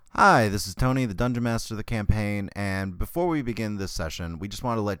Hi, this is Tony, the Dungeon Master of the campaign, and before we begin this session, we just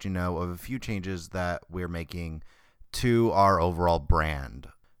want to let you know of a few changes that we're making to our overall brand.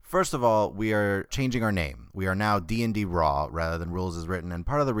 First of all, we are changing our name. We are now D&D Raw rather than Rules as Written, and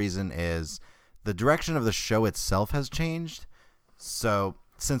part of the reason is the direction of the show itself has changed. So,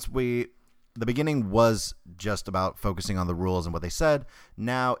 since the beginning was just about focusing on the rules and what they said,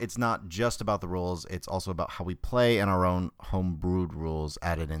 now it's not just about the rules, it's also about how we play and our own home-brewed rules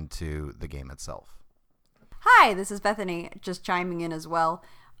added into the game itself. Hi, this is Bethany, just chiming in as well.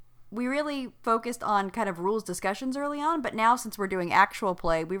 We really focused on kind of rules discussions early on, but now since we're doing actual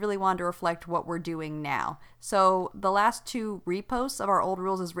play, we really wanted to reflect what we're doing now. So the last two reposts of our old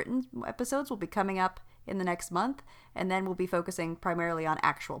Rules as Written episodes will be coming up in the next month, and then we'll be focusing primarily on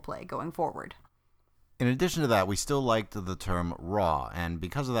actual play going forward. In addition to that, we still liked the term raw, and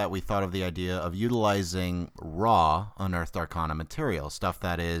because of that, we thought of the idea of utilizing raw Unearthed Arcana material, stuff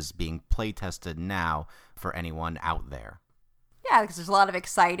that is being play tested now for anyone out there. Yeah, because there's a lot of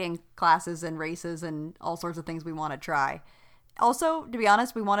exciting classes and races and all sorts of things we want to try. Also, to be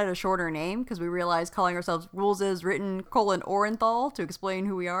honest, we wanted a shorter name because we realized calling ourselves Rules as Written : Orenthal to explain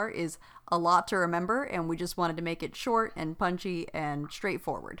who we are is a lot to remember, and we just wanted to make it short and punchy and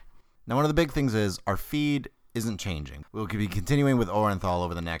straightforward. Now, one of the big things is our feed isn't changing. We'll be continuing with Orenthal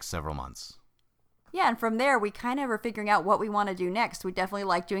over the next several months. Yeah, and from there, we kind of are figuring out what we want to do next. We definitely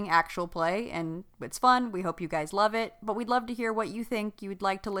like doing actual play, and it's fun. We hope you guys love it, but we'd love to hear what you think you'd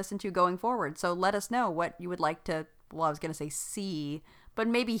like to listen to going forward. So let us know what you would like to, well, I was going to say see, but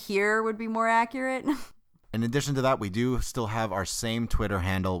maybe hear would be more accurate. In addition to that, we do still have our same Twitter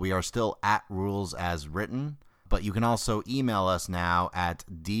handle. We are still at Rules as Written, but you can also email us now at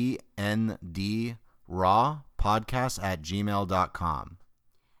dndrawpodcast@gmail.com.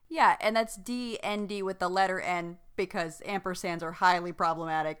 Yeah, and that's DND with the letter N because ampersands are highly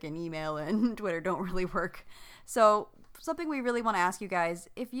problematic and email and Twitter don't really work. So something we really want to ask you guys,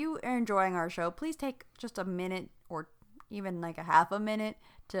 if you are enjoying our show, please take just a minute or even like a half a minute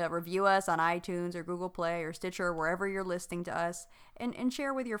to review us on iTunes or Google Play or Stitcher, wherever you're listening to us, and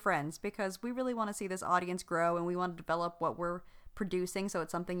share with your friends because we really want to see this audience grow and we want to develop what we're producing so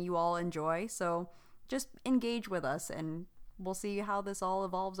it's something you all enjoy. So just engage with us and we'll see how this all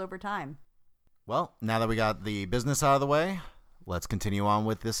evolves over time. Well, now that we got the business out of the way, let's continue on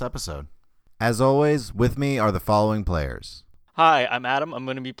with this episode. As always, with me are the following players. Hi, I'm Adam. I'm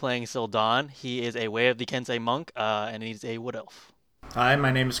going to be playing Sildan. He is a Way of the Kensei monk, and he's a wood elf. Hi,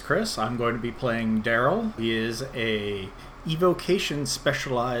 my name is Chris. I'm going to be playing Daryl. He is a evocation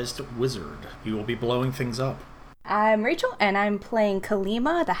specialized wizard. He will be blowing things up. I'm Rachel, and I'm playing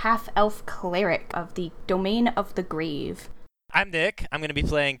Kalima, the half-elf cleric of the Domain of the Grave. I'm Nick. I'm going to be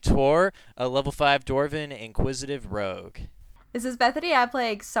playing Tor, a level 5 Dwarven Inquisitive Rogue. This is Bethany. I'm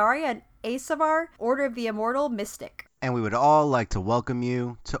playing Sari, an Asavar, Order of the Immortal Mystic. And we would all like to welcome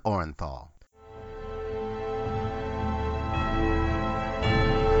you to Orenthal.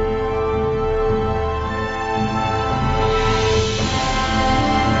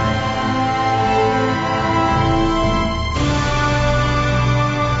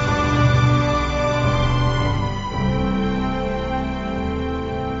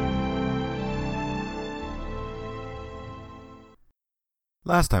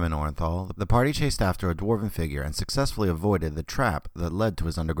 Last time in Orenthal, the party chased after a dwarven figure and successfully avoided the trap that led to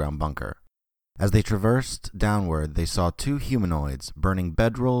his underground bunker. As they traversed downward, they saw two humanoids burning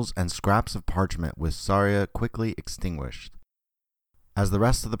bedrolls and scraps of parchment with Saria quickly extinguished. As the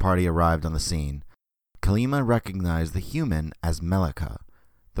rest of the party arrived on the scene, Kalima recognized the human as Melika,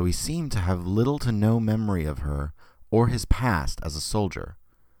 though he seemed to have little to no memory of her or his past as a soldier.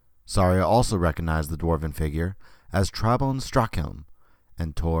 Saria also recognized the dwarven figure as Trabon Strakhelm,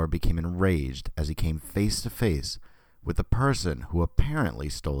 and Tor became enraged as he came face to face with the person who apparently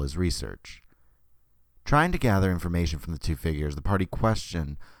stole his research. Trying to gather information from the two figures, the party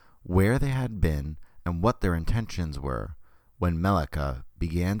questioned where they had been and what their intentions were when Melika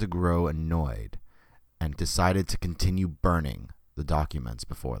began to grow annoyed and decided to continue burning the documents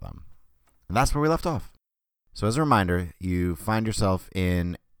before them. And that's where we left off. So as a reminder, you find yourself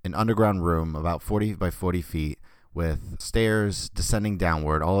in an underground room about 40 by 40 feet with stairs descending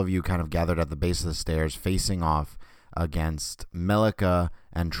downward, all of you kind of gathered at the base of the stairs, facing off against Melika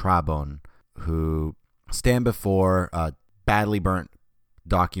and Trabon, who stand before badly burnt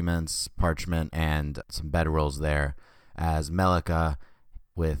documents, parchment, and some bedrolls there, as Melika,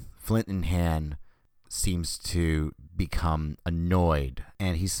 with flint in hand, seems to become annoyed.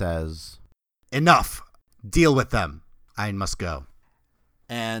 And he says, "Enough! Deal with them. I must go."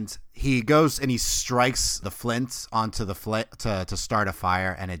 And he goes and he strikes the flint onto the to start a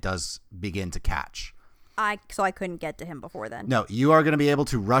fire, and it does begin to catch. So I couldn't get to him before then. No, you are going to be able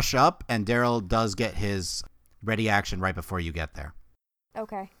to rush up, and Daryl does get his ready action right before you get there.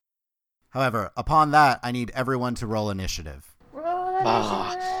 Okay. However, upon that, I need everyone to roll initiative. Roll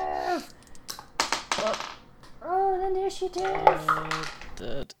initiative! Roll initiative!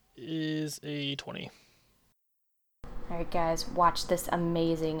 That is a 20. Alright, guys, watch this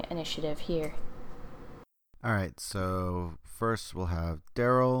amazing initiative here. All right, so first we'll have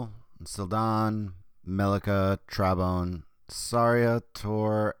Daryl, Sildan, Melika, Trabone, Saria,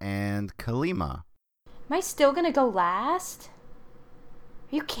 Tor, and Kalima. Am I still gonna go last?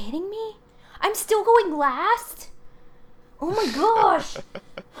 Are you kidding me? I'm still going last? Oh my gosh!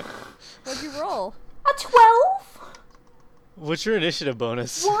 What'd you roll? A 12? What's your initiative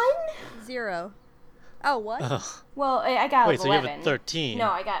bonus? 1? 0. Oh, what? Oh. Well, I got Wait, an so you 11. have a 13. No,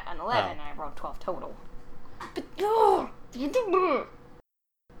 I got an 11 and I rolled 12 total. But, I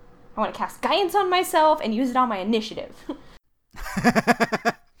want to cast guidance on myself and use it on my initiative.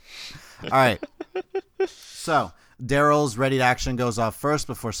 All right. So, Daryl's ready to action goes off first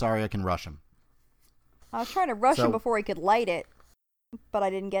before Saria can rush him. I was trying to rush So- him before he could light it, but I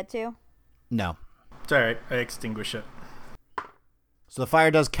didn't get to. No. It's alright, I extinguish it. So the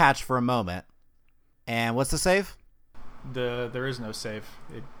fire does catch for a moment. And what's the save? There is no save.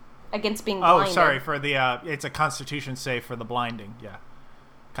 Against being Oh, blinded. sorry, for the, it's a Constitution save for the blinding, yeah.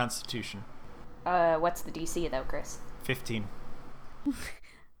 Constitution. What's the DC though, Chris? 15.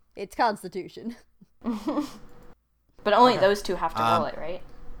 It's Constitution. But only those two have to roll it, right?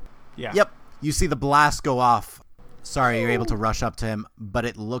 Yeah. Yep. You see the blast go off. Sorry, you're able to rush up to him, but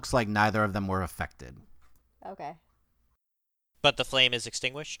it looks like neither of them were affected. Okay. But the flame is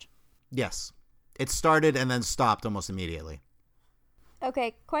extinguished? Yes. It started and then stopped almost immediately.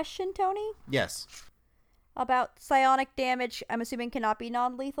 Okay, question, Tony? Yes. About psionic damage, I'm assuming cannot be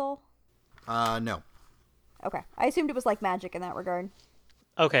non-lethal? No. Okay. I assumed it was like magic in that regard.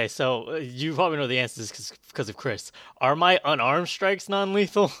 Okay, so you probably know the answers because of Chris. Are my unarmed strikes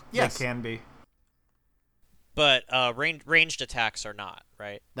non-lethal? Yes. They can be. But ranged attacks are not,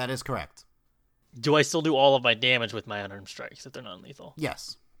 right? That is correct. Do I still do all of my damage with my unarmed strikes if they're non-lethal?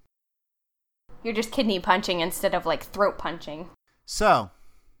 Yes. You're just kidney punching instead of like throat punching. So,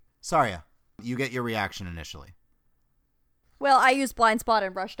 Saria, you get your reaction initially. Well, I used blind spot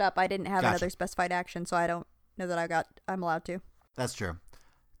and rushed up. I didn't have Gotcha. another specified action, so I don't know that I'm allowed to. That's true.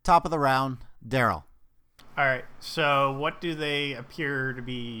 Top of the round, Daryl. Alright, so what do they appear to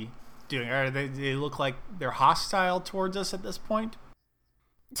be doing? They look like they're hostile towards us at this point?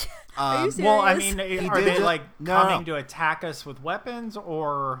 Are you serious? Well, I mean, are did they ju- like No, coming no. to attack us with weapons,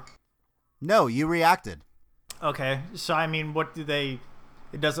 or... No, you reacted. Okay, so I mean, what do they...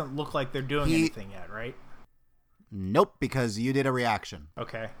 It doesn't look like they're doing anything yet, right? Nope, because you did a reaction.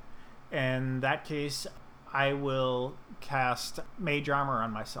 Okay. In that case, I will cast Mage Armor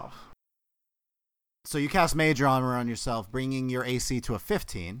on myself. So you cast Major Armor on yourself, bringing your AC to a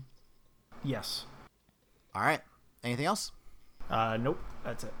 15. Yes. All right. Anything else? Nope,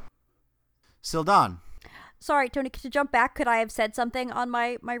 that's it. Sildan. Sorry, Tony, to jump back, could I have said something on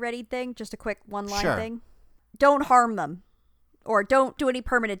my readied thing? Just a quick one-line Sure. thing? Don't harm them. Or don't do any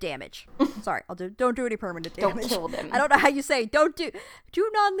permanent damage. Sorry, don't do any permanent Don't damage. kill them. I don't know how you say don't do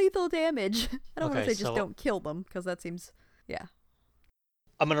non-lethal damage. I don't want Okay, to say just so- don't kill them, because that seems, yeah.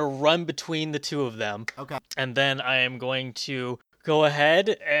 I'm going to run between the two of them. Okay. And then I am going to go ahead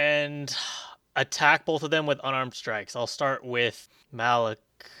and attack both of them with unarmed strikes. I'll start with Melika.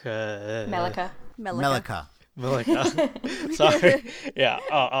 Melika. Melika. Sorry. Yeah,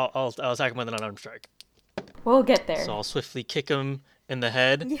 I'll attack him with an unarmed strike. We'll get there. So I'll swiftly kick him in the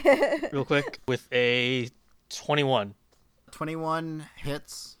head Yeah. real quick with a 21. 21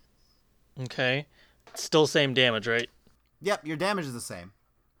 hits. Okay. Still same damage, right? Yep, your damage is the same.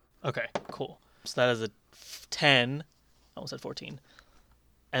 Okay, cool. So that is a 10. I almost said 14.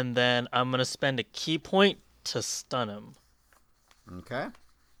 And then I'm going to spend a key point to stun him. Okay.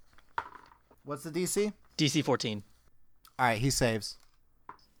 What's the DC? DC 14. All right, he saves.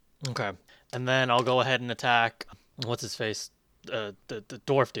 Okay. And then I'll go ahead and attack, what's his face? The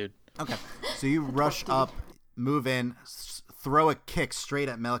dwarf dude. Okay. So you rush up, move in, throw a kick straight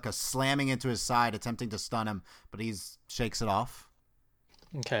at Melika, slamming into his side, attempting to stun him, but he shakes it off.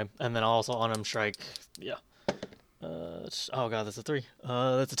 Okay. And then I'll also unarmed strike. Yeah. Oh god, that's a 3.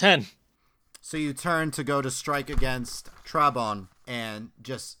 That's a 10. So you turn to go to strike against Trabon, and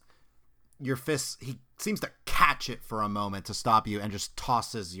just your fist, he seems to catch it for a moment to stop you and just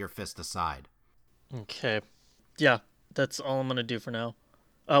tosses your fist aside. Okay. Yeah, that's all I'm going to do for now.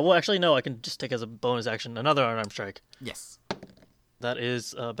 Well, actually, no. I can just take as a bonus action another unarmed strike. Yes. That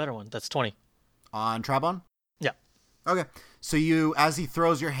is a better one. That's 20. On Trabon? Yeah. Okay. So you, as he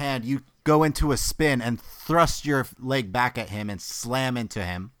throws your hand, you go into a spin and thrust your leg back at him and slam into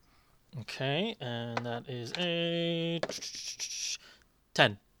him. Okay, and that is a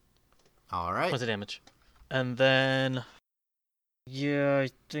 10 All right. points of damage. And then, yeah, I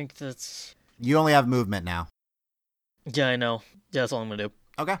think that's... You only have movement now. Yeah, I know. Yeah, that's all I'm going to do.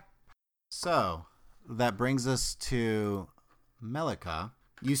 Okay. So that brings us to Melika.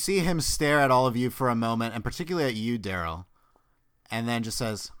 You see him stare at all of you for a moment, and particularly at you, Daryl, and then just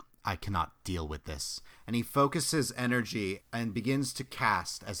says, I cannot deal with this. And he focuses energy and begins to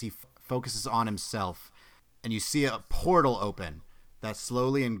cast as he focuses on himself. And you see a portal open that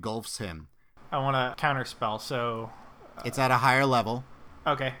slowly engulfs him. I want to counterspell, so... It's at a higher level.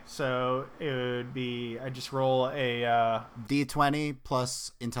 Okay, so it would be... I just roll a... D20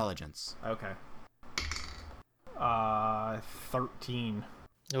 plus intelligence. Okay. 13.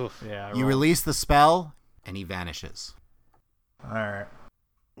 Oof. Yeah, I You rolled. release the spell, and he vanishes. Alright.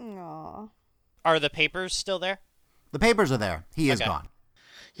 Aww. Are the papers still there? The papers are there. He is Okay. gone.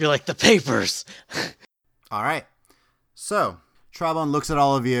 You're like, the papers! All right. So, Trabon looks at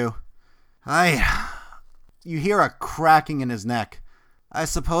all of you. You hear a cracking in his neck. I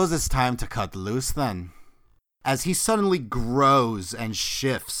suppose it's time to cut loose then. As he suddenly grows and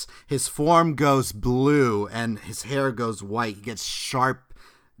shifts, his form goes blue and his hair goes white. He gets sharp,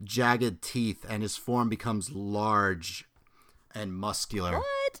 jagged teeth and his form becomes large and muscular.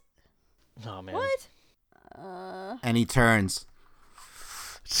 What? Oh, man. What? And he turns.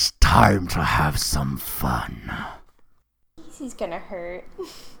 It's time to have some fun. He's gonna hurt.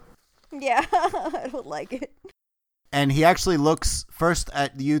 Yeah, I don't like it. And he actually looks first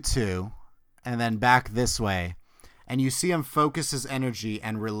at you two and then back this way. And you see him focus his energy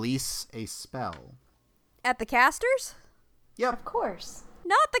and release a spell. At the casters? Yep. Of course.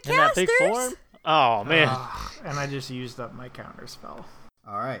 Not the In that big casters. form? Oh, man. And I just used up my counterspell.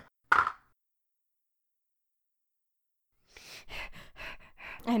 All right.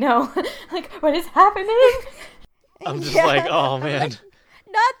 I know. Like, what is happening? I'm just Yeah. like, oh, man.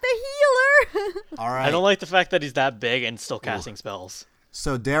 Not the healer. All right. I don't like the fact that he's that big and still casting spells.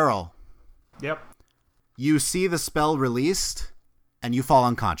 So, Daryl, Yep. you see the spell released and you fall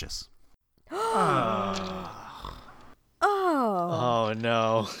unconscious. Oh. Oh,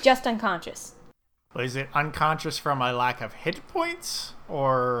 no. Just unconscious. Is it unconscious from my lack of hit points?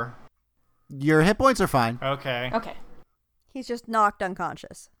 Or... Your hit points are fine. Okay. Okay. He's just knocked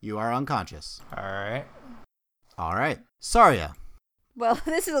unconscious. You are unconscious. Alright. All right. Saria. Well,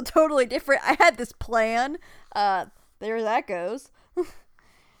 this is a totally different. I had this plan. There that goes.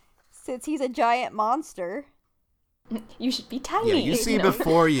 Since he's a giant monster. You should be tiny. Yeah, you see know?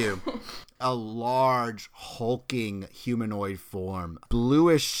 before you a large, hulking humanoid form.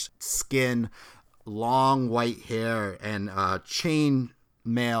 Bluish skin, long white hair, and chain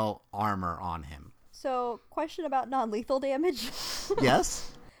mail armor on him. So, question about non-lethal damage.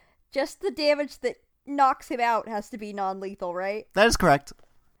 Yes? Just the damage that knocks him out has to be non-lethal, right? That is correct.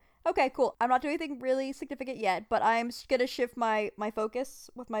 Okay, cool. I'm not doing anything really significant yet, but I'm gonna shift my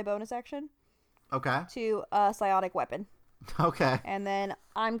focus with my bonus action Okay. to a psionic weapon. Okay. And then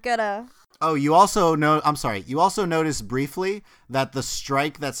I'm gonna... Oh, you also you also noticed briefly that the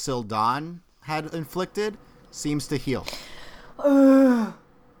strike that Sildan had inflicted seems to heal.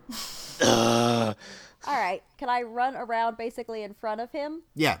 Alright, can I run around basically in front of him?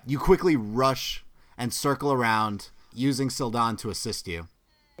 Yeah, you quickly rush and circle around using Sildan to assist you.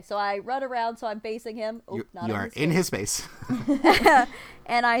 So I run around, so I'm facing him. Oh, not You in are his in face. his space.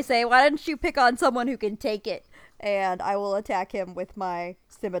 And I say, why don't you pick on someone who can take it? And I will attack him with my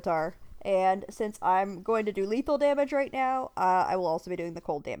scimitar. And since I'm going to do lethal damage right now, I will also be doing the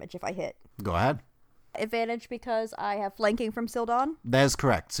cold damage if I hit. Go ahead. Advantage because I have flanking from Sildan. That is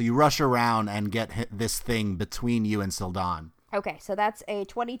correct. So you rush around and get this thing between you and Sildan. Okay, so that's a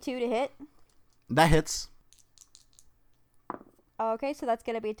 22 to hit. That hits. Okay, so that's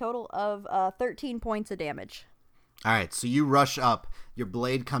going to be a total of 13 points of damage. All right, so you rush up, your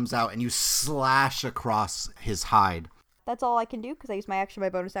blade comes out, and you slash across his hide. That's all I can do because I used my action, my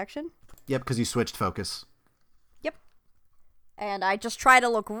bonus action. Yep, because you switched focus. Yep. And I just try to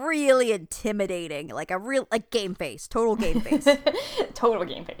look really intimidating, like game face, total game face. Total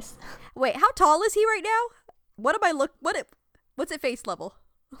game face. Wait, how tall is he right now? What's at face level?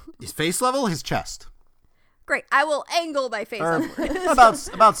 His face level, his chest. Great. I will angle my face Or upward.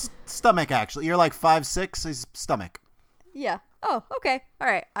 about stomach, actually. You're like 5'6", his stomach. Yeah. Oh, okay. All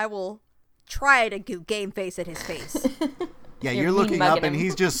right. I will try to do game face at his face. Yeah, You're you're looking mean up mugging and him.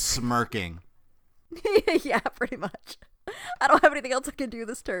 he's just smirking. Yeah, pretty much. I don't have anything else I can do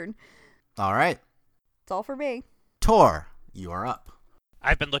this turn. All right. It's all for me. Tor, you are up.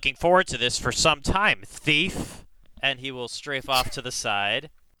 I've been looking forward to this for some time, thief. And he will strafe off to the side.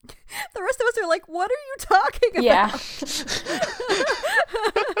 The rest of us are like, what are you talking about?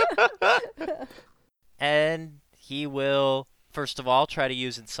 Yeah. And he will, first of all, try to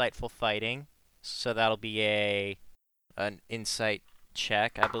use insightful fighting. So that'll be an insight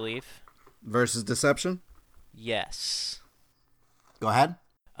check, I believe. Versus deception? Yes. Go ahead.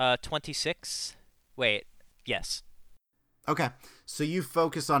 26. Wait, yes. Okay. So you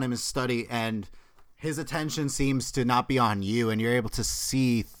focus on him as study, and his attention seems to not be on you, and you're able to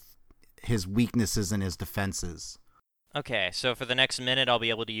see his weaknesses and his defenses. Okay, so for the next minute, I'll be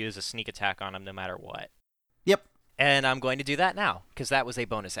able to use a sneak attack on him no matter what. Yep. And I'm going to do that now, because that was a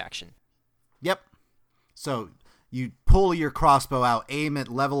bonus action. Yep. So you pull your crossbow out, aim it,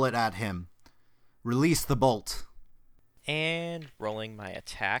 level it at him, release the bolt. And rolling my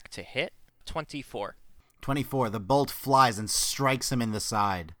attack to hit, 24. 24. The bolt flies and strikes him in the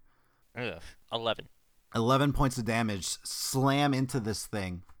side. Ugh, 11. 11 points of damage slam into this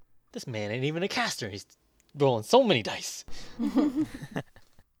thing. This man ain't even a caster. He's rolling so many dice.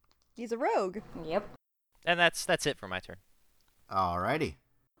 He's a rogue. Yep. And that's it for my turn. Alrighty.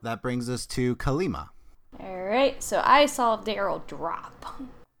 That brings us to Kalima. Alright, so I saw Daryl drop.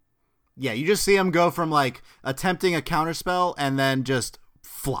 Yeah, you just see him go from, like, attempting a counterspell and then just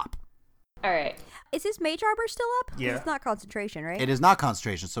flop. Alright, Is his mage armor still up? 'Cause Yeah. It's not concentration, right? It is not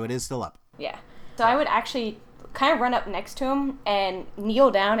concentration, so it is still up. yeah. So I would actually kind of run up next to him and kneel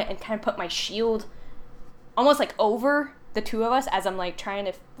down and kind of put my shield almost like over the two of us as I'm like trying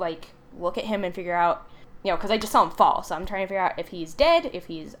to like look at him and figure out, because I just saw him fall. So I'm trying to figure out if he's dead, if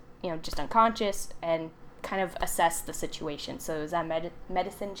he's, just unconscious, and kind of assess the situation. So is that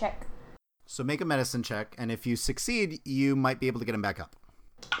medicine check? So make a medicine check, and if you succeed, you might be able to get him back up.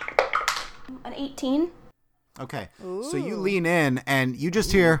 An 18. Okay. So you Ooh. lean in, and you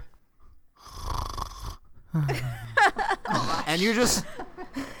just hear... and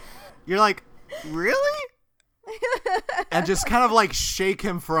you're like, really? And just kind of like shake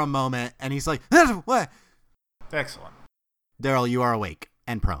him for a moment, and he's like, what? Excellent. Daryl, you are awake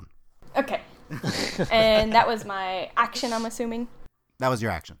and prone. Okay. And that was my action, I'm assuming. That was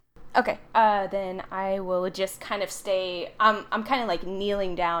your action. Okay, then I will just kind of stay. I'm kind of like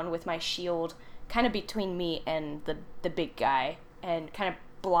kneeling down with my shield, kind of between me and the big guy, and kind of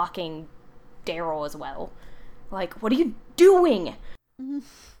blocking Daryl as well. Like, what are you doing?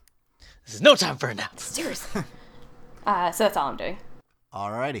 This is no time for a nap. Seriously. So that's all I'm doing.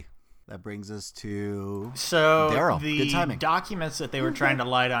 Alrighty. That brings us to... So Daryl, the good timing. documents that they were trying to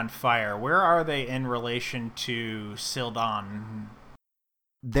light on fire, where are they in relation to Sildon?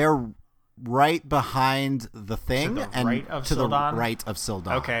 They're right behind the thing, the and right of to the Sildon? right of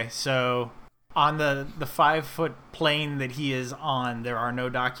Sildon. Okay, so on the 5-foot plane that he is on, there are no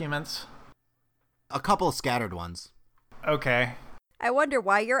documents? A couple of scattered ones. Okay. I wonder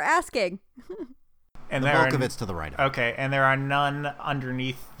why you're asking. And The there bulk are, of it's to the right of it. Okay, and there are none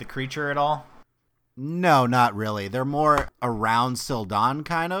underneath the creature at all? No, not really. They're more around Sildon,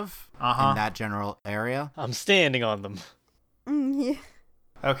 kind of, Uh-huh. in that general area. I'm standing on them. Yeah.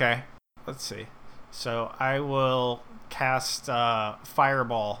 Okay, let's see. So I will cast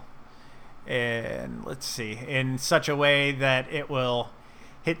Fireball, and let's see, in such a way that it will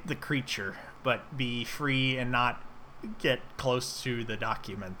hit the creature, but be free and not get close to the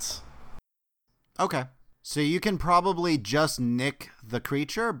documents. Okay. So you can probably just nick the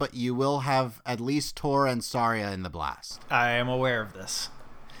creature, but you will have at least Tor and Saria in the blast. I am aware of this.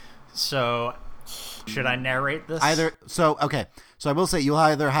 So, should I narrate this? So I will say you'll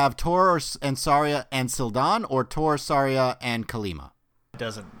either have Tor and Saria and Sildon, or Tor, Saria, and Kalima. It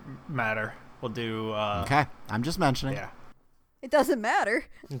doesn't matter. We'll do... Okay. I'm just mentioning. Yeah. It doesn't matter.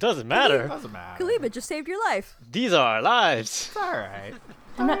 It doesn't matter. Doesn't matter. Kalima just saved your life. These are our lives. It's alright.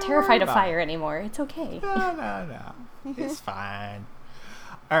 I'm not terrified of fire anymore. It's okay. No. It's fine.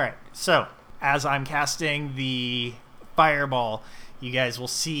 Alright, so, as I'm casting the fireball, you guys will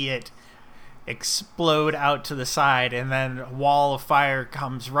see it explode out to the side, and then a wall of fire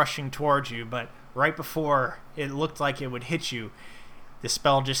comes rushing towards you, but right before it looked like it would hit you, the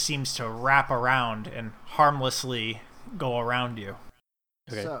spell just seems to wrap around and harmlessly go around you.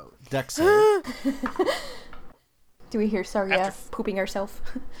 Okay. So, Dex save. Do we hear Saria After- pooping herself?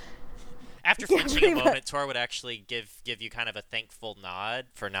 After Yeah, flinching pretty a much. moment, Tor would actually give you kind of a thankful nod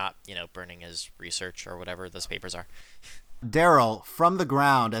for not, burning his research or whatever those papers are. Daryl, from the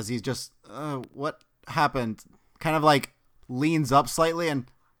ground, as he's just, what happened? Kind of like leans up slightly and,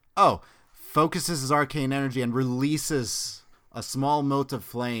 focuses his arcane energy and releases a small mote of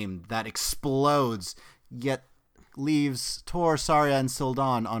flame that explodes, yet leaves Tor, Saria, and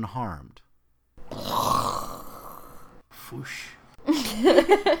Sildan unharmed. Foosh.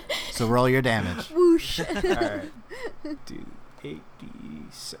 So roll your damage. Whoosh. All right. Do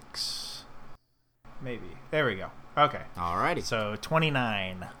 8d6. Maybe. There we go. Okay. Alrighty. So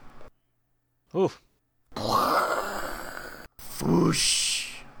 29. Oof. Foosh.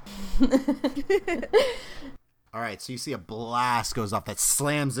 Alright, so you see a blast goes off that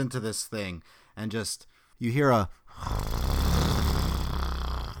slams into this thing, and just, you hear a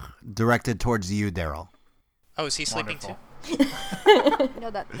directed towards you, Daryl. Oh, is he sleeping Wonderful. too? No,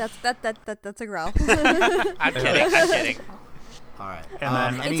 that's a growl. I'm kidding. Alright.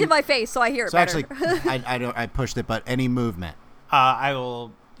 And then- It's in my face, so I hear it So better. actually, I pushed it, but any movement. I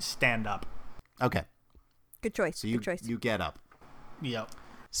will stand up. Okay, Good choice. so Good choice. you get up. Yep.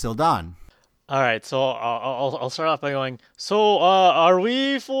 Sildan. All right, so I'll start off by going. So, are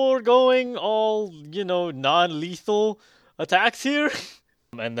we foregoing all non-lethal attacks here?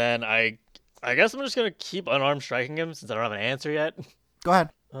 And then I guess I'm just gonna keep unarmed striking him since I don't have an answer yet. Go ahead.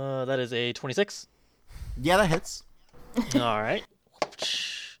 That is a 26. Yeah, that hits. All right,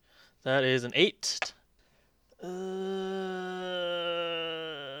 that is an 8.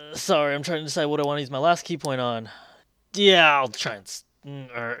 Sorry, I'm trying to decide what I want to use my last key point on. Yeah, I'll try and.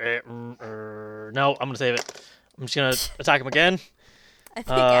 No, I'm gonna save it. I'm just gonna attack him again. I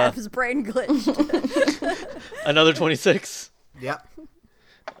think Av's brain glitched. Another 26. Yep.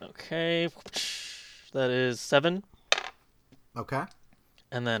 Okay, that is 7. Okay.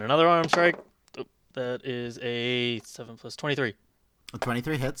 And then another arm strike. That is a 7 plus 23.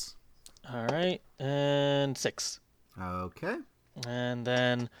 23 hits. All right, and 6. Okay. And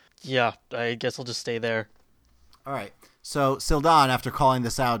then, yeah, I guess I'll just stay there. All right. So Sildan, after calling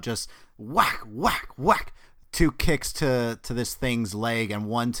this out, just whack, whack, whack. 2 kicks to this thing's leg and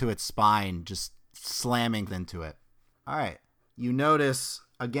 1 to its spine, just slamming into it. All right. You notice,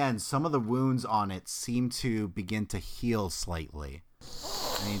 again, some of the wounds on it seem to begin to heal slightly.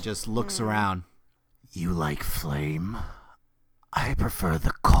 And he just looks around. You like flame? I prefer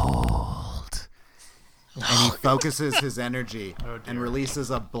the cold. And he focuses his energy and releases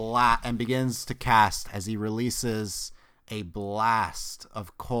a blast and begins to cast as he releases a blast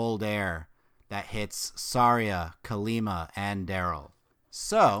of cold air that hits Saria, Kalima, and Daryl.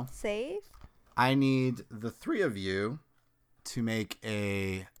 So, Save? I need the 3 of you to make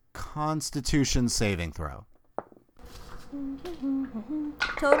a Constitution saving throw.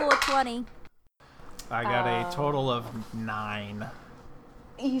 Total of 20. I got a total of 9.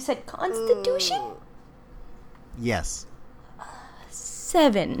 You said Constitution? Yes.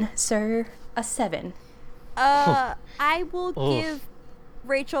 7, sir. A 7. I will Oof. give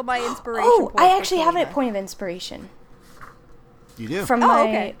Rachel my inspiration. Oh, point I for actually have a Kalima. point of inspiration You do. from Oh, my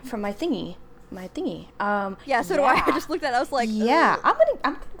okay. from my thingy. My thingy. Yeah, so do I. I just looked at it. I was like, Yeah, I'm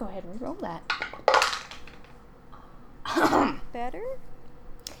gonna go ahead and roll that. better?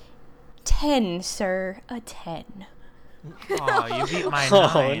 10, sir. A 10. Oh, you beat my Oh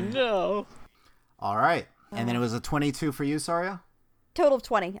 9. no! All right. And then it was a 22 for you, Saria? Total of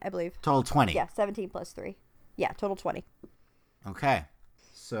 20, I believe. Total 20. Yeah, 17 plus 3. Yeah, total 20. Okay.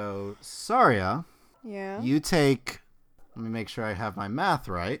 So, Saria, Yeah. you take... Let me make sure I have my math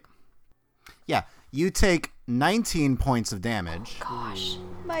right. Yeah, you take 19 points of damage Gosh.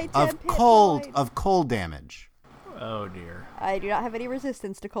 My 10 of hit cold damage. Oh, dear. I do not have any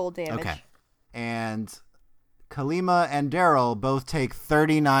resistance to cold damage. Okay. And Kalima and Daryl both take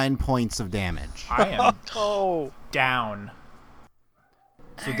 39 points of damage. I am Oh, down.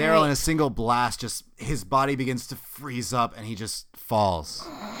 So Daryl, in a single blast, just his body begins to freeze up and he just falls.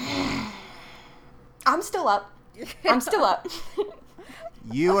 I'm still up. I'm still up.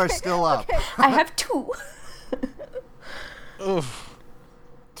 You are still up. I have 2. oof.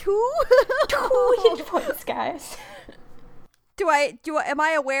 2? 2 hit points, guys. Am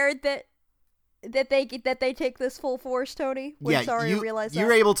I aware that they take this full force, Tony? When Yeah, Saria realized you're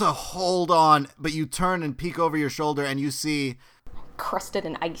that? able to hold on, but you turn and peek over your shoulder and you see Crusted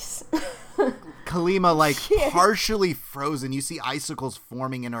in ice. Kalima partially frozen. You see icicles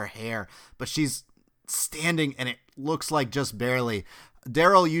forming in her hair, but she's standing and it looks like just barely.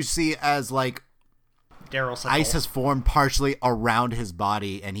 Daryl, you see as Daryl ice has formed partially around his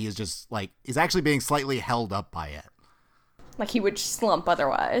body and he is just is actually being slightly held up by it. Like he would slump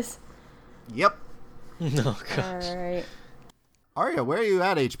otherwise. Yep. No god. Alright. Arya, where are you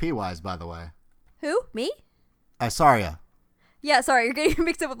at HP wise, by the way? Who? Me? Saria. Yeah, sorry, you're getting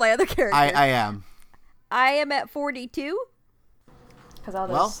mixed up with my other character. I am. I am at 42. Because all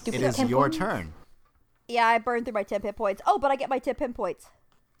those Well, stupid it is 10 your points. turn. Yeah, I burned through my 10 hit points. Oh, but I get my 10 hit points.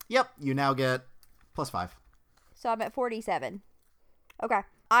 Yep, you now get +5. So I'm at 47. Okay.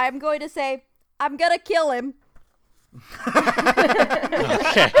 I'm going to say, I'm going to kill him.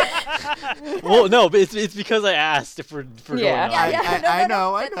 Okay. Well, no, but it's because I asked if we're Yeah. going on.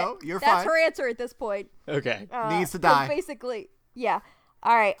 I know. You're That's fine. her answer at this point. Okay. Needs to 'cause die. Basically, yeah.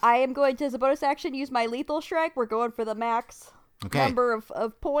 All right, I am going to, as a bonus action, use my lethal strike. We're going for the max number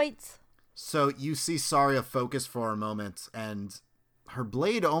of points. So you see Saria focus for a moment, and her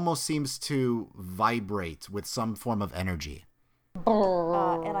blade almost seems to vibrate with some form of energy.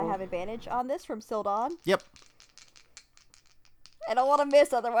 And I have advantage on this from Sildon. Yep. I don't want to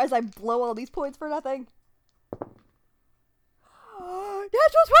miss, otherwise I blow all these points for nothing.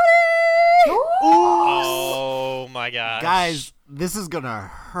 Natural 20! Oh my gosh. Guys, this is gonna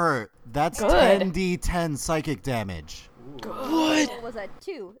hurt. That's Good. 10d10 psychic damage. What was that?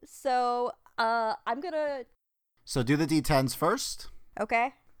 2. So, I'm gonna... So do the d10s first.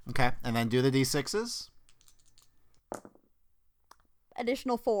 Okay. Okay, and then do the d6s.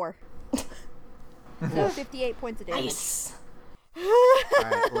 Additional 4. So 58 points of damage. Nice. All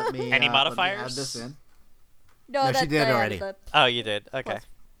right, let me. Any Let modifiers? me add this in. No, she that's did the- already. the- Oh, you did. Okay.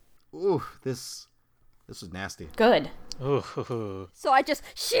 Ooh, this was nasty. Good. Ooh. So I just...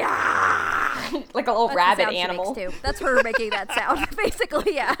 Like a little That's the rabbit sound she animal. makes, too. That's her making that sound,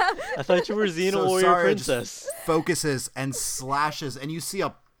 basically, yeah. I thought you were Xena So Warrior Saria just Princess. focuses and slashes, and you see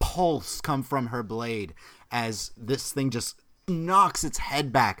a pulse come from her blade as this thing just knocks its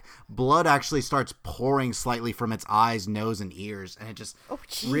head back. Blood actually starts pouring slightly from its eyes, nose, and ears, and it just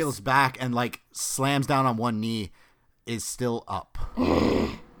jeez. reels back and like slams down on one knee. Is still up That's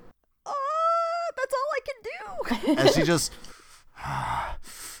all I can do. as she just.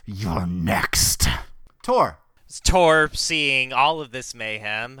 You're next, Tor. Tor, seeing all of this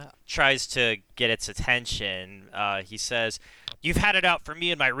mayhem, tries to get its attention. He says, "You've had it out for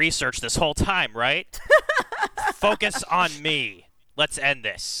me and my research this whole time, right? Focus on me. Let's end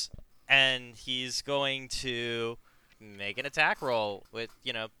this." And he's going to make an attack roll with,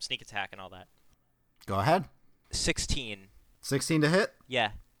 sneak attack and all that. Go ahead. 16. 16 to hit.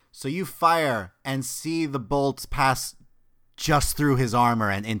 Yeah. So you fire and see the bolts pass just through his armor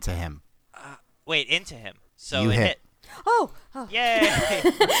and into him. Wait, into him. So You it hit. Oh, Yay!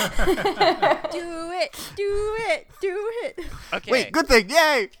 do it. Okay. Wait, good thing.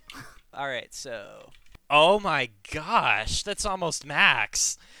 Yay! All right, so. Oh my gosh, that's almost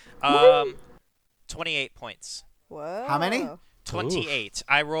max. 28 points. Whoa. How many? 28.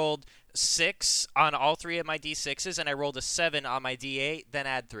 I rolled 6 on all 3 of my d6s, and I rolled a 7 on my d8, then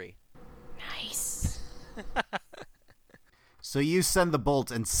add 3. Nice. So you send the bolt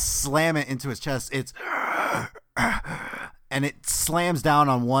and slam it into his chest. It's and it slams down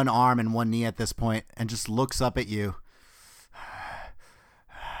on one arm and one knee at this point and just looks up at you.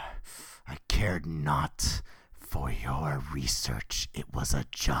 I cared not for your research. It was a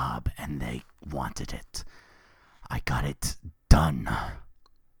job and they wanted it. I got it done.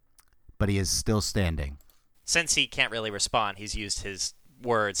 But he is still standing. Since he can't really respond, he's used his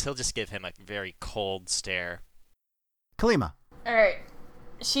words. He'll just give him a very cold stare. Kalima. Alright.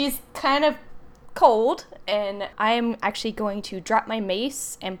 She's kind of cold, and I am actually going to drop my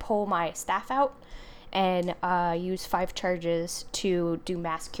mace and pull my staff out and use 5 charges to do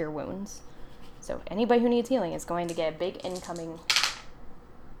mass cure wounds. So anybody who needs healing is going to get a big incoming...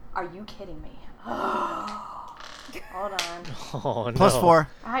 Are you kidding me? Hold on. Oh no. +4.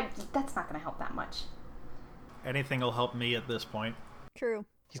 That's not going to help that much. Anything will help me at this point. True.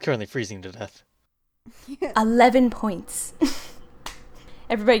 He's currently freezing to death. 11 points.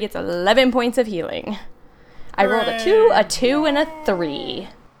 Everybody gets 11 points of healing. I rolled a 2, a 2, and a 3.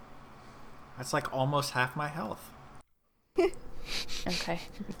 That's like almost half my health. Okay.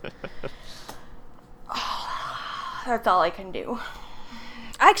 That's all I can do.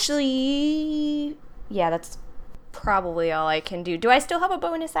 Actually, yeah, that's probably all I can do. Do I still have a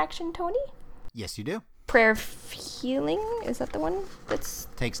bonus action, Tony? Yes, you do. Prayer of healing? Is that the one that's...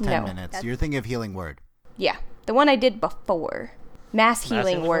 Takes 10 No. minutes. You're thinking of healing word. Yeah, the one I did before. Mass healing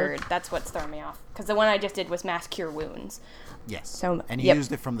healing word. word? That's what's throwing me off. Because the one I just did was mass cure wounds. Yes. So, and you yep.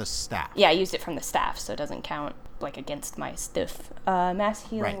 used it from the staff. Yeah, I used it from the staff, so it doesn't count like against my stuff. Mass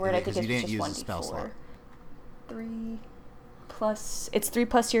healing Right, word, I think because it's you didn't just use 1d4. the spell slot. 3 plus... It's 3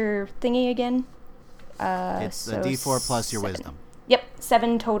 plus your thingy again. It's so a d4 plus your 7. wisdom. Yep,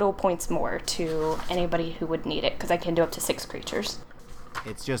 7 total points more to anybody who would need it, because I can do up to 6 creatures.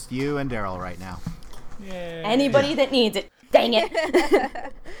 It's just you and Daryl right now. Anybody that needs it. Dang it.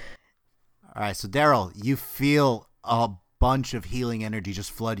 All right, so Daryl, you feel a bunch of healing energy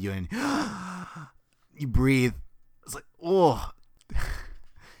just flood you, and you breathe. It's like, oh.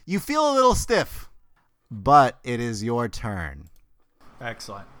 You feel a little stiff, but it is your turn.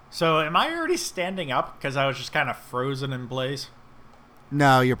 Excellent. So am I already standing up because I was just kind of frozen in place?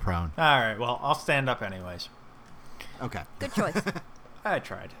 No, you're prone. All right, well, I'll stand up anyways. Okay. Good choice. I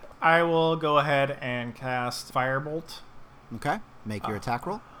tried. I will go ahead and cast Firebolt. Okay. Make your attack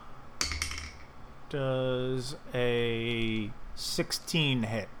roll. Does a 16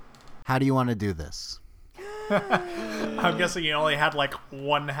 hit? How do you want to do this? I'm guessing you only had like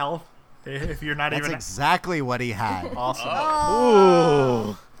 1 health. If you're not That's even exactly what he had. awesome.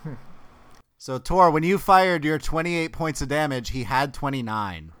 Ooh. So, Tor, when you fired your 28 points of damage, he had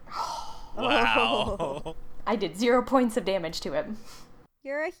 29. Wow. I did 0 points of damage to him.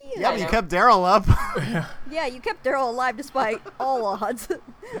 You're a healer. Yeah, but you kept Daryl up. Yeah, you kept Daryl alive despite all odds.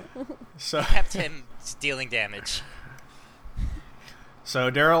 So Kept him dealing damage. So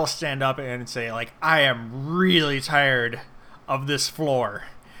Daryl will stand up and say, like, I am really tired of this floor.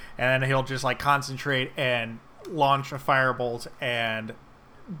 And then he'll just, like, concentrate and launch a firebolt and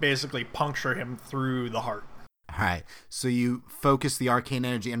basically puncture him through the heart. All right. So you focus the arcane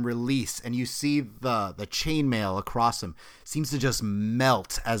energy and release, and you see the chainmail across him seems to just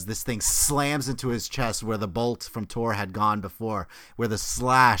melt as this thing slams into his chest where the bolt from Tor had gone before, where the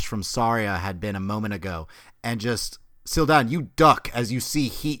slash from Saria had been a moment ago, and just... Sildan, you duck as you see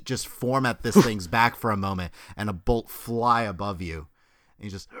heat just form at this thing's back for a moment and a bolt fly above you. And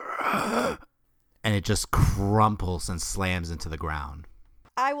you just... And it just crumples and slams into the ground.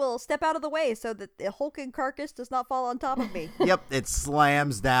 I will step out of the way so that the hulking carcass does not fall on top of me. Yep, it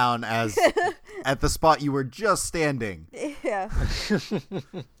slams down as at the spot you were just standing. Yeah.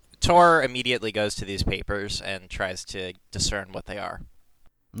 Tor immediately goes to these papers and tries to discern what they are.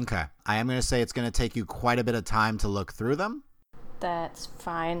 Okay. I am going to say it's going to take you quite a bit of time to look through them. That's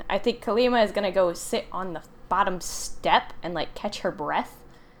fine. I think Kalima is gonna go sit on the bottom step and like catch her breath.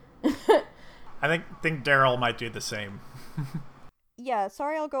 I think Daryl might do the same. Yeah,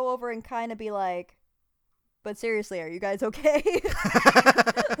 sorry, I'll go over and kind of be like, but seriously, are you guys okay?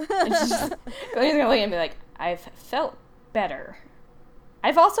 Kalima's gonna look and be like, I've felt better.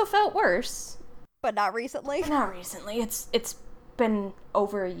 I've also felt worse. But not recently? But not recently. It's been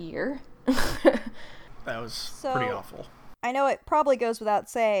over a year. That was So- pretty awful. I know it probably goes without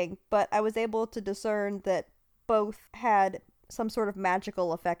saying, but I was able to discern that both had some sort of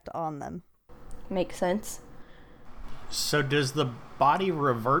magical effect on them. Makes sense. So does the body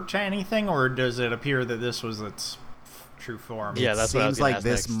revert to anything, or does it appear that this was its true form? Yeah, that's what I was Seems gonna like ask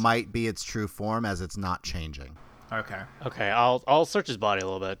this next. might be its true form as it's not changing. Okay. Okay, I'll search his body a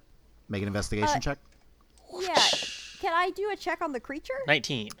little bit. Make an investigation check. Yeah. Can I do a check on the creature?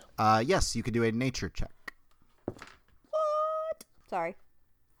 19. Yes, you could do a nature check. What? Sorry.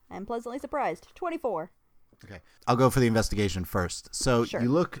 I'm pleasantly surprised. 24. Okay. I'll go for the investigation first. So Sure. you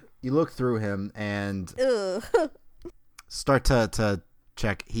look through him and Ugh. start to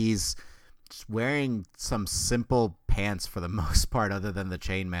check. He's just wearing some simple pants for the most part, other than the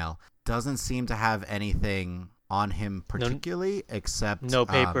chainmail. Doesn't seem to have anything on him particularly, except No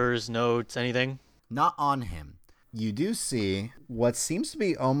papers, notes, anything. not on him. You do see what seems to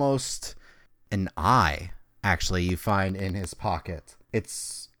be almost an eye, actually, you find in his pocket. It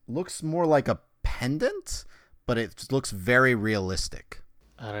looks more like a pendant, but it looks very realistic.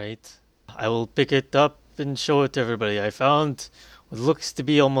 Alright. I will pick it up and show it to everybody. I found what looks to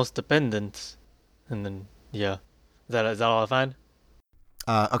be almost a pendant. And then, yeah. Is that all I find?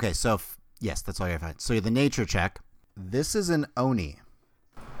 Okay, so yes, that's all you find. So the nature check. This is an Oni.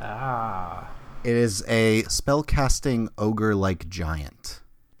 Ah. It is a spellcasting ogre-like giant.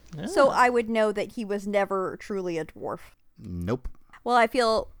 So I would know that he was never truly a dwarf. Nope. Well, I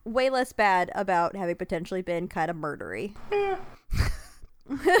feel way less bad about having potentially been kind of murdery.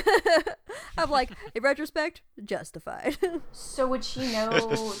 I'm like, in retrospect, justified. So would she know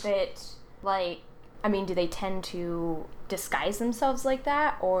that, like, I mean, do they tend to disguise themselves like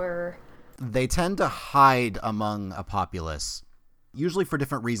that, or... They tend to hide among a populace, usually for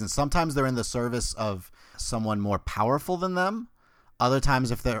different reasons. Sometimes they're in the service of someone more powerful than them. Other times,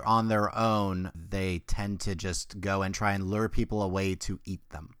 if they're on their own, they tend to just go and try and lure people away to eat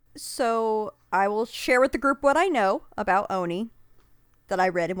them. So I will share with the group what I know about Oni that I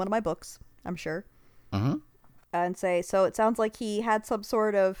read in one of my books, I'm sure. Mm-hmm. And say, so it sounds like he had some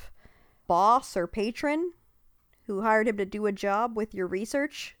sort of boss or patron who hired him to do a job with your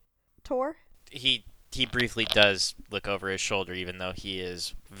research, Tor? He briefly does look over his shoulder, even though he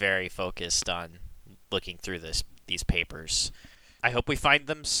is very focused on looking through these papers. I hope we find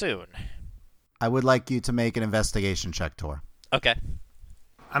them soon. I would like you to make an investigation check, Tor. Okay.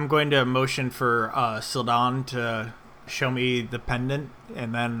 I'm going to motion for Sildan to show me the pendant,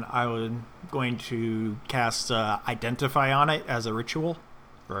 and then I was going to cast Identify on it as a ritual.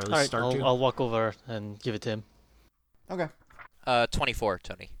 Or at least All right, start to. I'll walk over and give it to him. Okay. 24,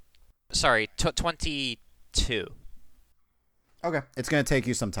 Tony. Sorry, 22. Okay. It's going to take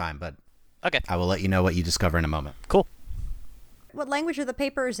you some time, but Okay. I will let you know what you discover in a moment. Cool. What language are the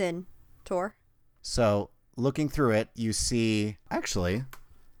papers in, Tor? So, looking through it, you see... Actually,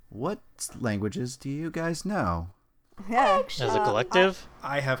 what languages do you guys know? Yeah. As a collective,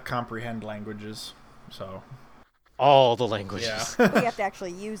 I have comprehend languages, so. all the languages. Yeah. We have to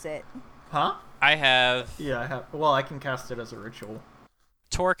actually use it. Huh? I have... Yeah, I have. Well, I can cast it as a ritual.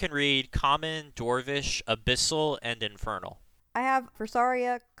 Tor can read Common, Dwarvish, Abyssal, and Infernal. I have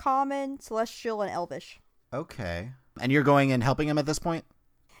Versaria, Common, Celestial, and Elvish. Okay. And you're going and helping him at this point?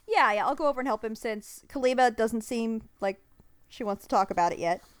 Yeah, I'll go over and help him since Kalima doesn't seem like she wants to talk about it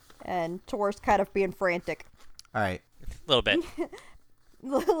yet. And Tor's kind of being frantic. All right. A little bit. A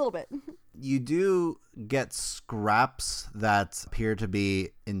little bit. You do get scraps that appear to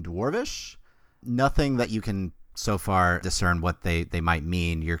be in Dwarvish. Nothing that you can so far discern what they might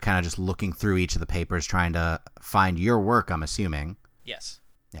mean. You're kind of just looking through each of the papers trying to find your work, I'm assuming. Yes.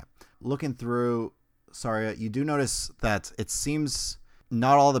 Yeah. Looking through, Saria, you do notice that it seems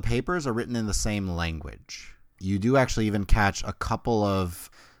not all the papers are written in the same language. You do actually even catch a couple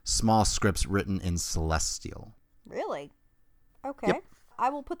of small scripts written in Celestial. Really? Okay. Yep. I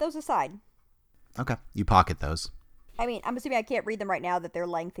will put those aside. Okay. You pocket those. I mean, I'm assuming I can't read them right now, that they're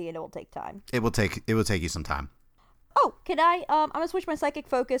lengthy and it will take time. It will take you some time. Oh, can I? I'm gonna switch my psychic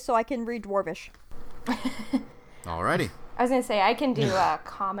focus so I can read Dwarvish. Alrighty. I was gonna say I can do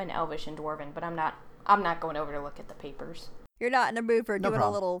Common, Elvish, and Dwarven, but I'm not going over to look at the papers. You're not in a mood for No doing a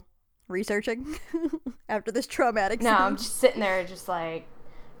problem. little researching after this traumatic No, scene? I'm just sitting there, just like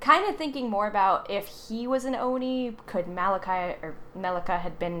kind of thinking more about if he was an Oni, could Melika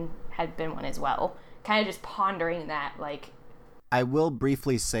had been one as well. Kind of just pondering that, like. I will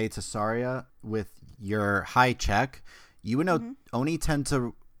briefly say to Saria, with your high check, you would know Oni tend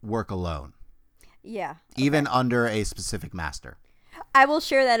to work alone, Yeah. even under a specific master. I will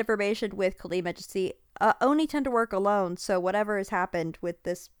share that information with Kalima to see. Oni tend to work alone, so whatever has happened with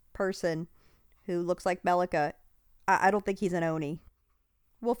this person who looks like Melika, I don't think he's an Oni.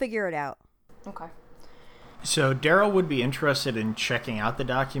 We'll figure it out. Okay. So Daryl would be interested in checking out the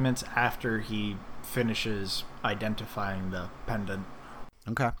documents after he finishes identifying the pendant.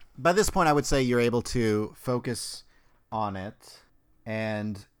 Okay. By this point, I would say you're able to focus on it,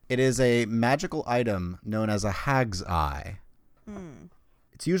 and it is a magical item known as a hag's eye.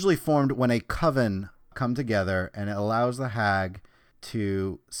 It's usually formed when a coven come together, and it allows the hag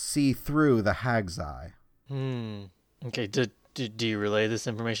to see through the hag's eye. Okay, do you relay this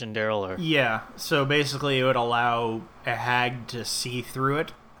information, Daryl, or? Yeah, so basically it would allow a hag to see through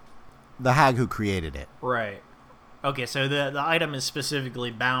it. The hag who created it. Right. Okay, so the item is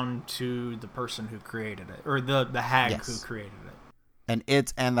specifically bound to the person who created it, or the hag Yes. who created it. And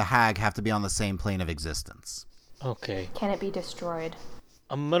it and the hag have to be on the same plane of existence. Okay. Can it be destroyed?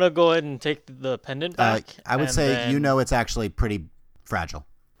 I'm gonna go ahead and take the pendant back. I would and say then... you know it's actually pretty fragile.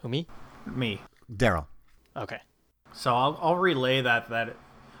 Who, me? Me. Daryl. Okay. So I'll relay that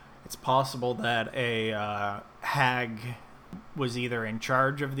it's possible that a hag was either in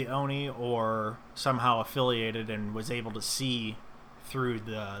charge of the Oni or somehow affiliated and was able to see through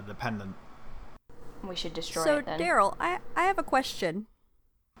the pendant. We should destroy So, it then. Daryl, I have a question.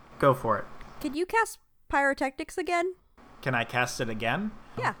 Go for it. Can you cast Pyrotechnics again? Can I cast it again?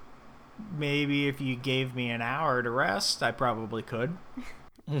 Yeah. Maybe if you gave me an hour to rest, I probably could.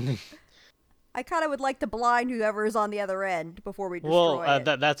 I kind of would like to blind whoever is on the other end before we destroy Well,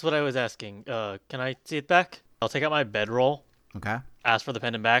 it. that's what I was asking. Can I see it back? I'll take out my bedroll, Okay. ask for the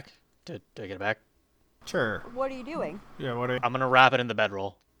pendant back. Do I get it back? Sure. What are you doing? Yeah, I'm gonna wrap it in the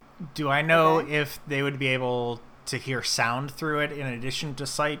bedroll. do I know Okay. if they would be able to hear sound through it in addition to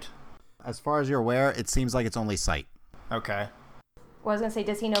sight? As far as you're aware, it seems like it's only sight. Okay. Well, I was gonna say,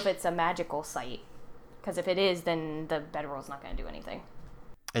 does he know if it's a magical site? Because if it is, then the bedroll's not gonna do anything.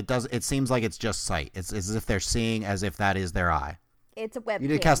 It does. It seems like it's just sight. It's as if they're seeing as if that is their eye. It's a webcam. You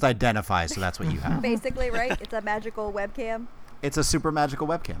did cast Identify, so that's what you have. Basically, right? It's a magical webcam. It's a super magical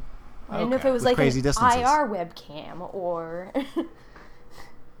webcam. I didn't know if Okay. it was With like crazy an distances. IR webcam or.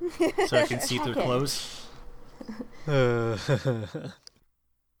 So it can see through Okay. clothes?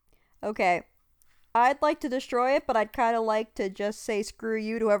 Okay. I'd like to destroy it, but I'd kind of like to just say screw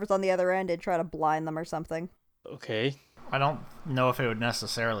you to whoever's on the other end and try to blind them or something. Okay. I don't know if it would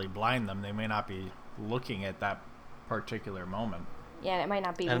necessarily blind them. They may not be looking at that particular moment. Yeah, it might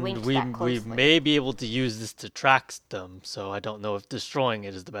not be And linked we that closely. may be able to use this to track them, so I don't know if destroying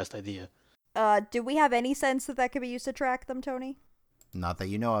it is the best idea. Do we have any sense that could be used to track them, Tony? Not that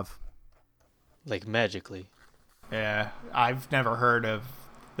you know of. Like, magically. Yeah, I've never heard of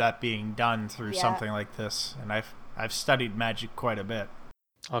that being done through Yeah. something like this, and I've studied magic quite a bit.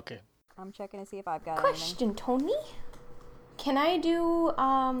 Okay. I'm checking to see if I've got anything. Question, Tony. Can I do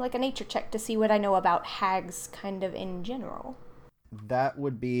like a nature check to see what I know about hags kind of in general? That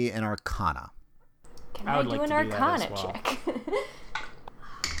would be an Arcana. Can I I, would do like an to do that as arcana well. check?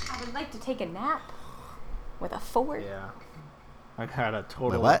 I would like to take a nap with a 4. Yeah. I had a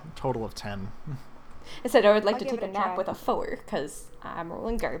total Wait, what? total of 10. I said I would like I'll to give take it a a nap try. with a 4 because I'm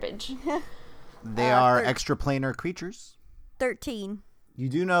rolling garbage. They are thir- extraplanar creatures. 13. You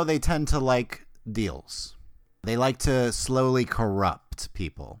do know they tend to like deals. They like to slowly corrupt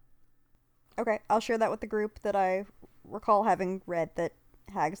people. Okay, I'll share that with the group that I recall having read that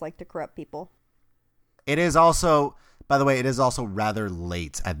hags like to corrupt people. It is also, by the way, it is also rather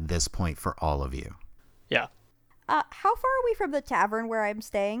late at this point for all of you. Yeah. How far are we from the tavern where I'm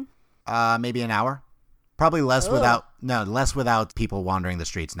staying? Maybe an hour. Probably less Ugh. less without people wandering the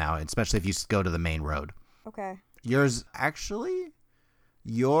streets now, especially if you go to the main road. Okay. Yours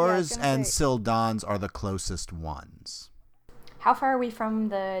gonna and say- Sildon's are the closest ones. How far are we from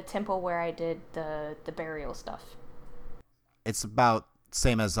the temple where I did the burial stuff? It's about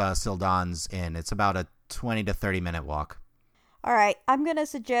same as Sildon's Inn. It's about a 20 to 30 minute walk. All right, I'm going to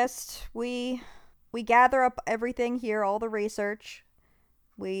suggest we gather up everything here, all the research.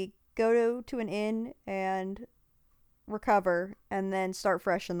 We go to an inn and recover and then start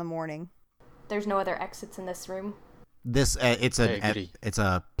fresh in the morning. There's no other exits in this room. This it's I agree. it's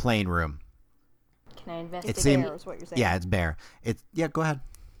a plain room. Can I investigate? It seemed- Bare is what you're saying. Yeah, it's bare. Go ahead.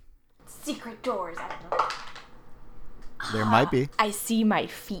 Secret doors. I don't know. There might be. I see my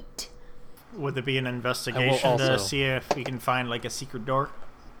feet. Would there be an investigation to also- see if we can find like a secret door?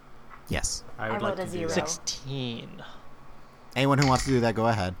 Yes. I I would rolled like a to do 0. that. 16. Anyone who wants to do that, go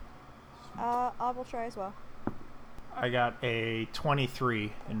ahead. I will try as well. I got a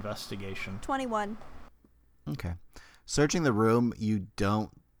 23 investigation. 21. Okay. Searching the room, you don't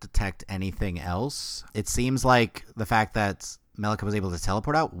detect anything else. It seems like the fact that Melika was able to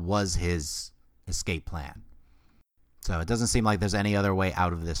teleport out was his escape plan. So it doesn't seem like there's any other way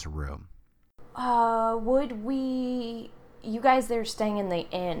out of this room. Would we... You guys that are staying in the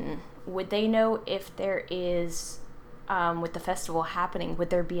inn, would they know if there is, with the festival happening, would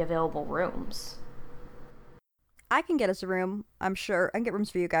there be available rooms? I can get us a room, I'm sure. I can get rooms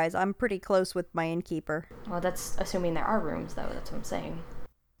for you guys. I'm pretty close with my innkeeper. Well, that's assuming there are rooms, though. That's what I'm saying.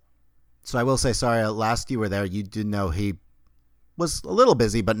 So I will say, sorry, last you were there, you did know he was a little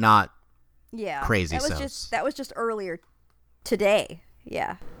busy, but not Yeah. crazy That was just earlier today.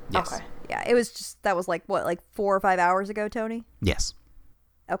 Yeah. Yes. Okay. Yeah, it was just, that was like 4 or 5 hours ago, Tony? Yes.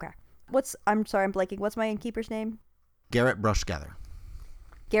 Okay. I'm sorry, I'm blanking. What's my innkeeper's name? Garrett Brushgather.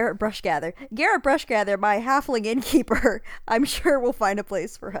 Garrett Brushgather. Garrett Brushgather, my halfling innkeeper, I'm sure will find a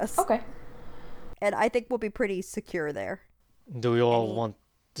place for us. Okay. And I think we'll be pretty secure there. Do we all want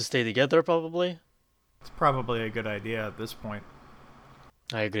to stay together, probably? It's probably a good idea at this point.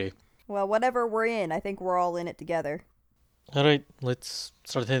 I agree. Well, whatever we're in, I think we're all in it together. Alright, let's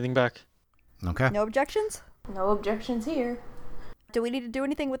start heading back. Okay. No objections? No objections here. Do we need to do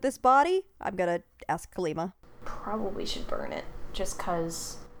anything with this body? I'm gonna ask Kalima. Probably should burn it, just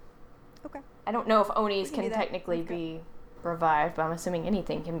because... Okay. I don't know if Onis do can that. technically be revived, but I'm assuming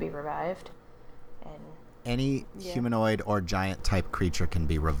anything can be revived. And Any Yeah. humanoid or giant type creature can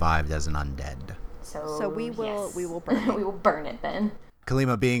be revived as an undead. so we will- yes. we will burn it. We will burn it then.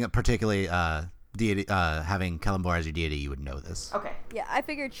 Kalima being particularly deity, having Kalambor as your deity, you would know this. Okay. Yeah, I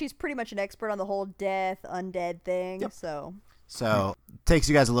figured she's pretty much an expert on the whole death, undead thing, so... So takes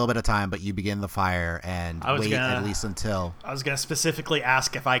you guys a little bit of time, but you begin the fire and I was wait gonna- at least until I was going to specifically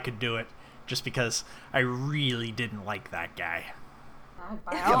ask if I could do it, just because I really didn't like that guy.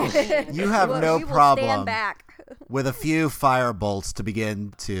 By all means. you have We no will problem stand back. with a few fire bolts to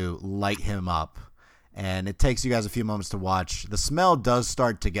begin to light him up. And it takes you guys a few moments to watch. The smell does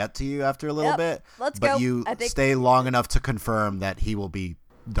start to get to you after a little Yep, bit, let's but go. you I think- stay long enough to confirm that he will be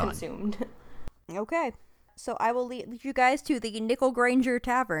done. Consumed. Okay. So I will lead you guys to the Nickel Granger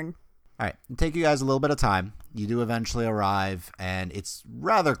Tavern. All right, it'll take you guys a little bit of time. You do eventually arrive, and it's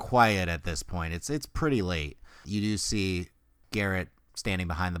rather quiet at this point. It's pretty late. You do see Garrett standing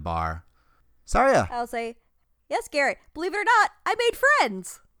behind the bar. Saria, I'll say, yes, Garrett, believe it or not, I made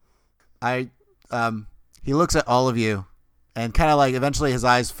friends. he looks at all of you And kind of like eventually his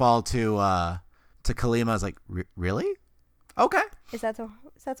eyes fall to Kalima. I was like, really? Okay. Is that so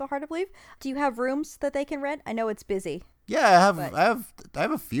hard to believe? Do you have rooms that they can rent? I know it's busy. Yeah, I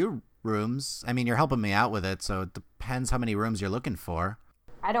have a few rooms. I mean, you're helping me out with it, so it depends how many rooms you're looking for.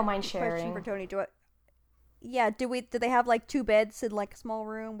 I don't mind Question sharing. for Tony. Do they have like 2 beds in like a small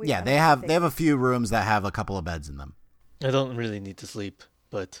room? Yeah, they have a few rooms that have a couple of beds in them. I don't really need to sleep,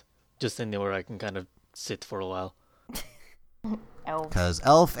 but just anywhere I can kind of sit for a while. Elf. Because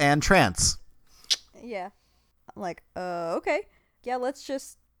elf and trance. Yeah. I'm like, okay. Yeah,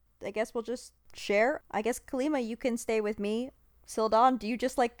 I guess we'll just share. I guess, Kalima, you can stay with me. Sildon, do you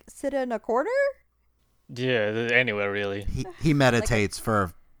just like sit in a corner? Yeah, anywhere really. He meditates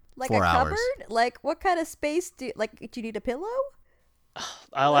for Like 4 a hours. cupboard? Like, what kind of space do you need a pillow?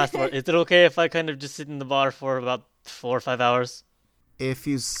 I'll ask for. Is it okay if I kind of just sit in the bar for about 4 or 5 hours? If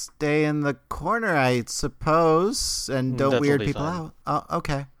you stay in the corner, I suppose, and don't That'll weird be people fine. out. Oh,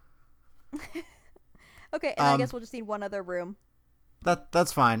 okay. Okay, and I guess we'll just need one other room.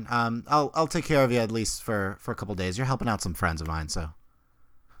 That's fine. I'll take care of you at least for a couple days. You're helping out some friends of mine, so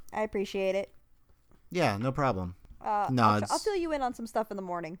I appreciate it. yeah, no problem. No, I'll fill you in on some stuff in the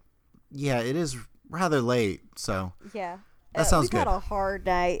morning. Yeah, it is rather late, so Yeah. That sounds we've good. had a hard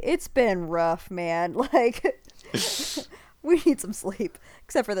night. It's been rough, man. Like, we need some sleep.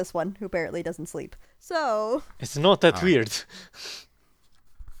 Except for this one, who apparently doesn't sleep. So, It's not that weird.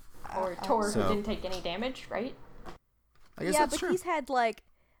 Or Tor, So- who didn't take any damage, right? I guess yeah, that's but true. he's had, like,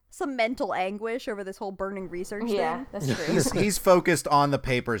 some mental anguish over this whole burning research Yeah, thing. that's true. He's focused on the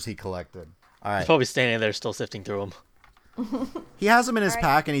papers he collected. All He's right. probably standing there still sifting through them. He has them in his All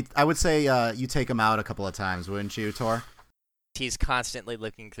right. pack, and I would say you take him out a couple of times, wouldn't you, Tor? He's constantly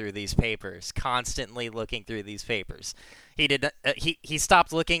looking through these papers. He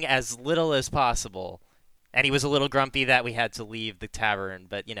stopped looking as little as possible, and he was a little grumpy that we had to leave the tavern.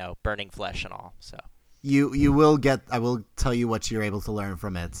 But burning flesh and all. So You will get. I will tell you what you're able to learn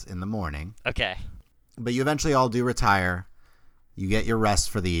from it in the morning. okay. But you eventually all do retire. You get your rest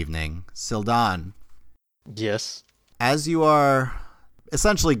for the evening. Sildon, Yes. as you are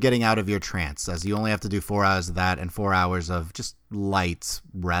essentially getting out of your trance, as you only have to do 4 hours of that and 4 hours of just light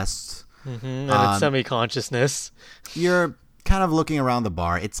rest, And it's semi-consciousness. you're kind of looking around the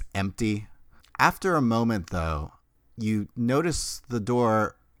bar. It's empty. After a moment, though, you notice the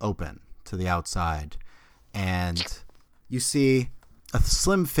door open to the outside, and you see a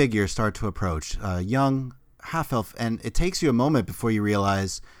slim figure start to approach, a young half-elf, and it takes you a moment before you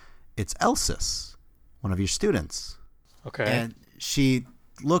realize it's Elsis, one of your students. Okay. And she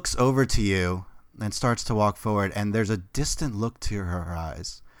looks over to you and starts to walk forward, and there's a distant look to her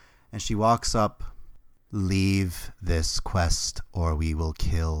eyes. And she walks up, "Leave this quest or we will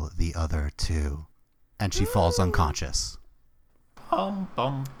kill the other two." And she falls unconscious. Bum,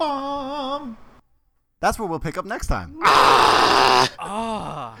 bum, bum. That's where we'll pick up next time.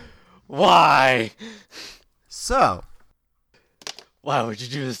 Why? So, Why would you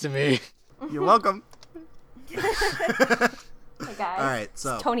do this to me? you're welcome. Hey guys. All right,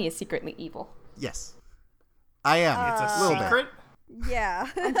 so Tony is secretly evil. yes, I am. It's a little bit. secret. Yeah,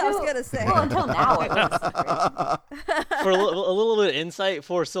 I was gonna say. Well, until now it was a secret. For a little bit of insight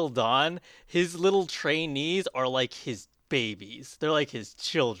for Sildon, his little trainees are like his babies. They're like his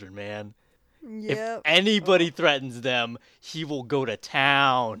children, man. If Yep. anybody threatens them, he will go to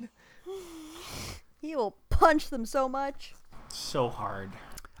town. He will punch them so much. So hard.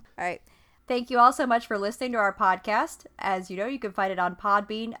 All right. Thank you all so much for listening to our podcast. As you know, you can find it on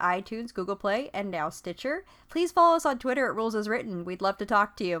Podbean, iTunes, Google Play, and now Stitcher. Please follow us on Twitter at Rules As Written. We'd love to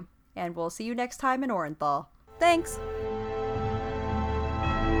talk to you. And we'll see you next time in Orenthal. Thanks!